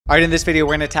All right, in this video,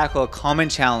 we're gonna tackle a common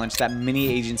challenge that many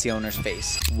agency owners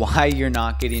face: why you're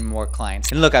not getting more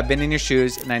clients. And look, I've been in your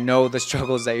shoes and I know the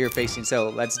struggles that you're facing.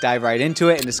 So let's dive right into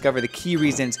it and discover the key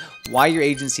reasons why your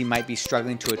agency might be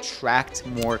struggling to attract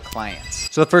more clients.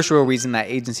 So the first real reason that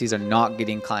agencies are not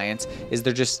getting clients is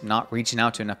they're just not reaching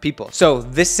out to enough people. So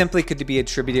this simply could be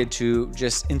attributed to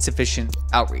just insufficient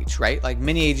outreach, right? Like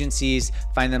many agencies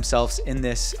find themselves in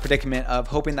this predicament of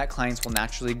hoping that clients will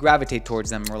naturally gravitate towards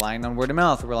them, relying on word of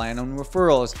mouth, relying on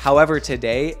referrals. However,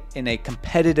 today, in a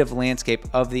competitive landscape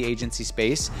of the agency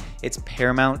space, it's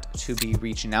paramount to be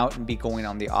reaching out and be going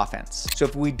on the offense. So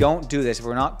if we don't do this, if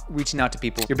we're not reaching out to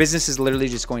people, your business is literally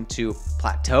just going to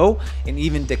plateau and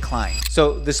even decline.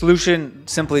 So the solution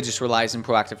simply just relies on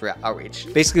proactive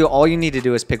outreach. Basically, all you need to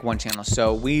do is pick one channel.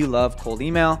 So we love cold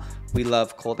email. We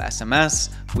love cold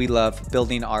SMS. We love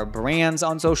building our brands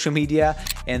on social media.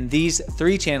 And these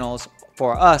three channels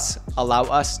for us allow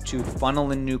us to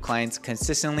funnel in new clients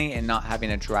consistently and not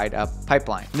having a dried up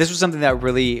pipeline. And this was something that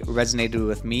really resonated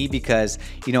with me because,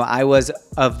 I was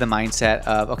of the mindset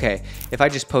of, okay, if I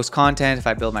just post content, if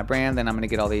I build my brand, then I'm going to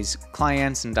get all these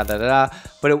clients and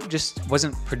but it just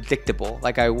wasn't predictable.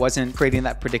 Like I wasn't creating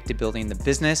that predictability in the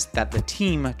business that the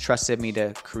team trusted me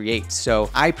to create. So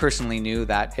I personally knew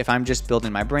that if I'm just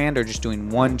building my brand or just doing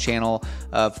one channel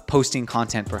of posting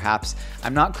content, perhaps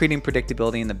I'm not creating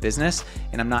predictability in the business,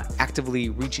 and I'm not actively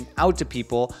reaching out to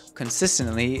people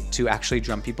consistently to actually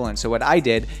drum people in. So what I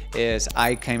did is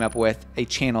I came up with a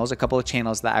couple of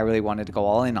channels that I really wanted to go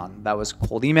all in on. That was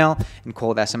cold email and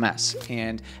cold SMS.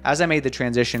 And as I made the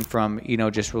transition from,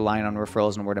 just relying on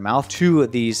referrals and word of mouth to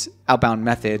these outbound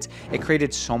methods, it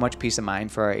created so much peace of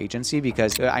mind for our agency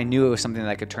because I knew it was something that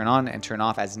I could turn on and turn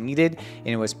off as needed, and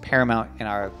it was paramount in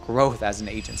our growth as an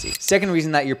agency. Second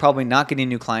reason that you're probably not getting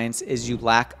new clients is you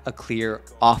lack a clear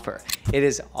offer. It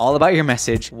is all about your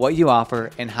message, what you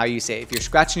offer, and how you say it. If you're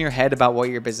scratching your head about what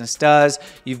your business does,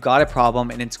 you've got a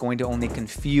problem, and it's going to only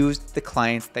confuse the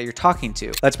clients that you're talking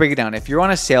to. Let's break it down. If you're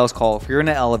on a sales call, if you're in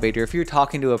an elevator, if you're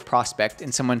talking to a prospect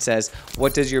and someone says,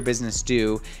 "What does your business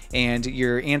do?" and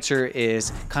your answer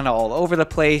is kind of all over the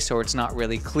place or it's not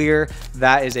really clear,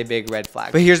 that is a big red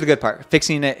flag. But here's the good part.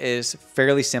 Fixing it is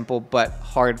fairly simple, but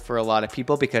hard for a lot of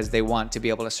people because they want to be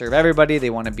able to serve everybody. They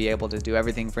want to be able to do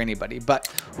everything for anybody. But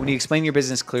when you explain your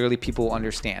business clearly, people will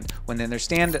understand. When they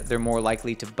understand, they're more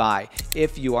likely to buy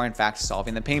if you are in fact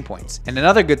solving the pain points. And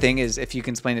another good thing is if you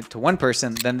can explain it to one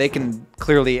person, then they can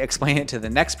clearly explain it to the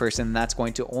next person. That's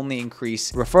going to only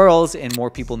increase referrals and more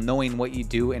people knowing what you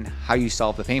do and how you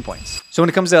solve the pain points. So when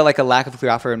it comes to like a lack of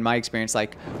clear offer, in my experience,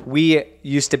 like we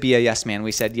used to be a yes man.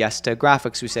 We said yes to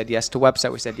graphics. We said yes to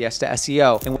website. We said yes to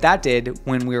SEO. And what that did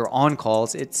when we were on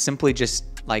calls, it simply just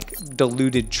like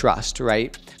diluted trust,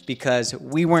 right? Because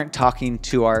we weren't talking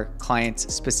to our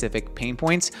clients' specific pain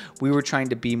points. We were trying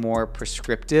to be more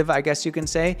prescriptive, I guess you can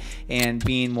say, and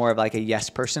being more of like a yes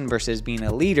person versus being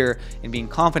a leader and being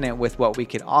confident with what we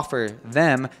could offer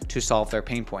them to solve their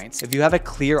pain points. If you have a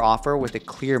clear offer with a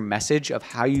clear message of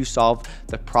how you solve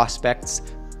the prospect's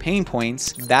pain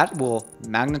points, that will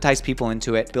magnetize people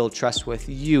into it, build trust with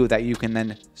you that you can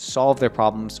then solve their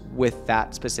problems with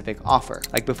that specific offer.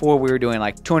 Like before, we were doing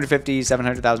like $250,000,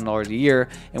 $700,000 a year.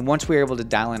 And once we were able to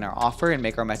dial in our offer and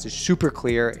make our message super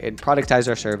clear and productize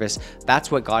our service, that's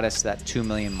what got us to that 2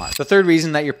 million mark. The third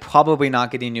reason that you're probably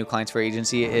not getting new clients for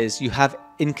agency is you have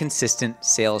inconsistent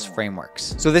sales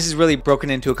frameworks. So this is really broken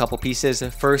into a couple pieces.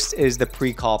 First is the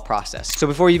pre-call process. So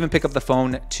before you even pick up the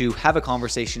phone to have a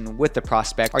conversation with the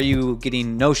prospect, are you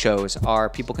getting no-shows? Are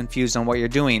people confused on what you're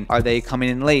doing? Are they coming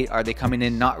in late? Are they coming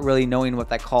in not really knowing what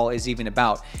that call is even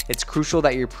about? It's crucial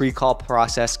that your pre-call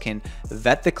process can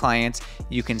vet the clients.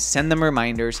 You can send them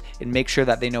reminders and make sure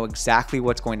that they know exactly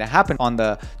what's going to happen on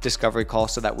the discovery call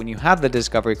so that when you have the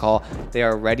discovery call, they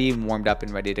are ready and warmed up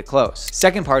and ready to close.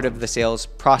 Second part of the sales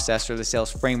process or the sales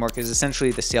framework is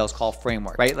essentially the sales call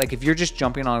framework, right? Like if you're just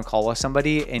jumping on a call with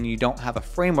somebody and you don't have a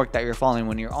framework that you're following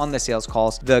when you're on the sales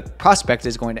calls, the prospect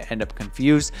is going to end up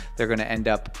confused. They're going to end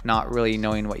up not really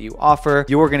knowing what you offer.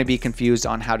 You're going to be confused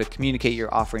on how to communicate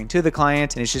your offering to the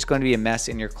client, and it's just going to be a mess,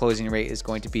 and your closing rate is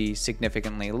going to be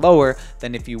significantly lower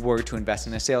than if you were to invest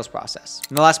in a sales process.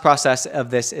 And the last process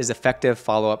of this is effective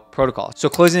follow-up protocol. So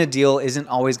closing a deal isn't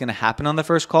always going to happen on the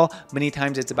first call. Many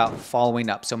times it's about following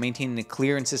up. So maintaining a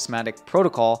clear and systematic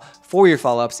protocol for your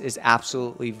follow-ups is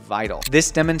absolutely vital. This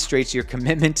demonstrates your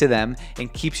commitment to them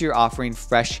and keeps your offering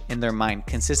fresh in their mind.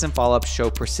 Consistent follow-ups show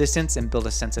persistence and build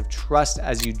a sense of trust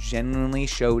as you genuinely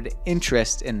showed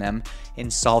interest in them in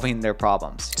solving their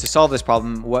problems. To solve this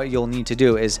problem, what you'll need to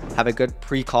do is have a good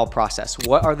pre-call process.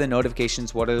 What are the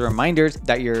notifications? What are the reminders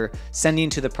that you're sending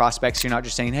to the prospects? You're not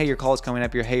just saying, hey, your call is coming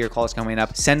up. Hey, your call is coming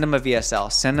up. Send them a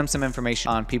VSL. Send them some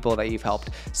information on people that you've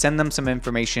helped. Send them some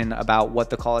information about what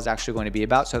the call is actually going to be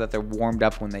about so that they're warmed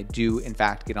up when they do, in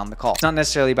fact, get on the call. It's not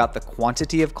necessarily about the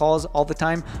quantity of calls all the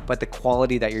time, but the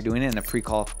quality that you're doing it, and a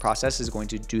pre-call process is going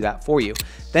to do that for you.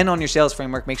 Then on your sales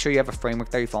framework, make sure you have a framework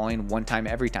that you're following one time,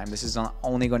 every time. This is not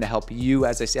only going to help you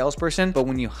as a salesperson, but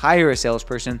when you hire a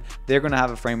salesperson, they're going to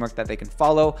have a framework that they can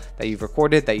follow, that you've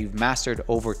recorded, that you've mastered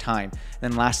over time.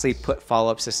 And then lastly, put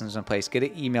follow-up systems in place. Get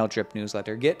an email drip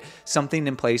newsletter. Get something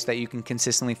in place that you can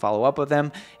consistently follow up with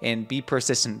them and be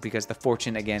persistent, because the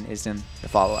fortune, again, is in the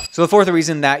follow-up. So the fourth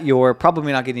reason that you're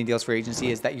probably not getting deals for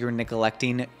agency is that you're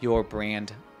neglecting your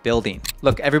brand building.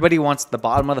 Look, everybody wants the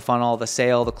bottom of the funnel, the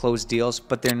sale, the closed deals,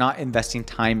 but they're not investing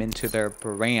time into their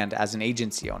brand as an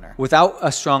agency owner. Without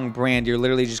a strong brand, you're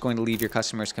literally just going to leave your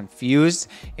customers confused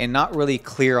and not really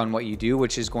clear on what you do,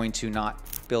 which is going to not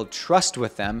build trust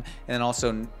with them, and then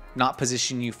also not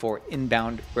position you for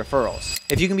inbound referrals.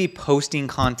 If you can be posting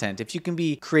content, if you can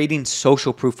be creating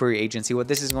social proof for your agency, what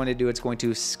this is going to do, it's going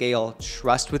to scale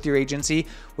trust with your agency,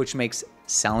 which makes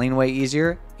selling way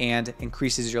easier and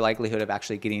increases your likelihood of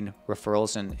actually getting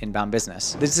referrals and inbound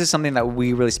business. This is something that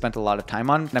we really spent a lot of time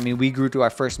on. I mean, we grew to our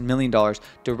first $1 million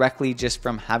directly just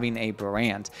from having a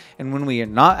brand. And when we are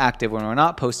not active, when we're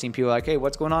not posting, people are like, hey,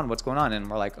 what's going on? What's going on? And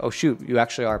we're like, oh shoot, you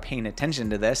actually are paying attention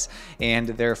to this. And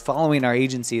they're following our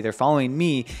agency, they're following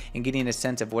me and getting a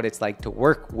sense of what it's like to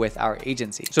work with our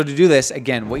agency. So to do this,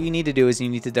 again, what you need to do is you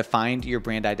need to define your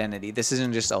brand identity. This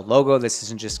isn't just a logo. This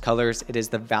isn't just colors. It is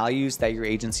the values that your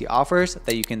agency offers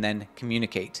that you can then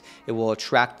communicate. It will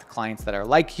attract clients that are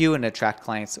like you and attract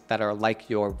clients that are like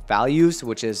your values,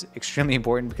 which is extremely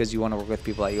important because you want to work with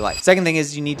people that you like. Second thing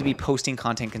is you need to be posting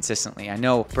content consistently. I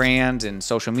know brand and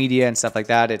social media and stuff like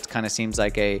that, it kind of seems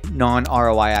like a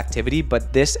non-ROI activity,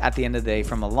 but this at the end of the day,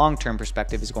 from a long-term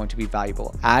perspective, is going to be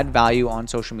valuable. Add value on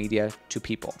social media to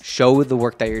people. Show the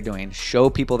work that you're doing. Show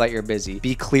people that you're busy.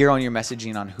 Be clear on your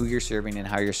messaging on who you're serving and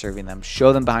how you're serving them.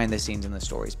 Show them behind the scenes in the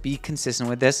stories. Be consistent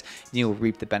with this, and you'll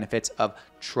reap the benefits of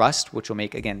trust, which will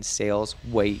make, again, sales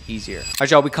way easier. All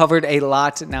right, y'all, we covered a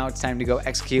lot. Now it's time to go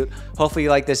execute. Hopefully you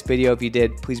liked this video. If you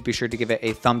did, please be sure to give it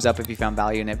a thumbs up if you found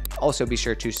value in it. Also be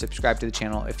sure to subscribe to the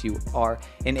channel if you are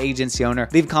an agency owner.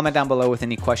 Leave a comment down below with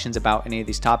any questions about any of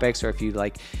these topics, or if you'd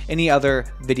like any other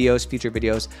videos, future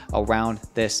videos around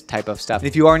this type of stuff. And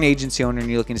if you are an agency owner and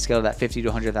you're looking to scale to that $50,000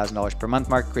 to $100,000 per month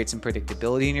mark, create some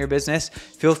predictability in your business,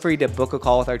 feel free to book a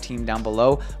call with our team down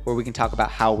below where we can talk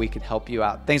about how we can help you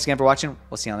out. Thanks again for watching.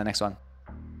 We'll see you on the next one.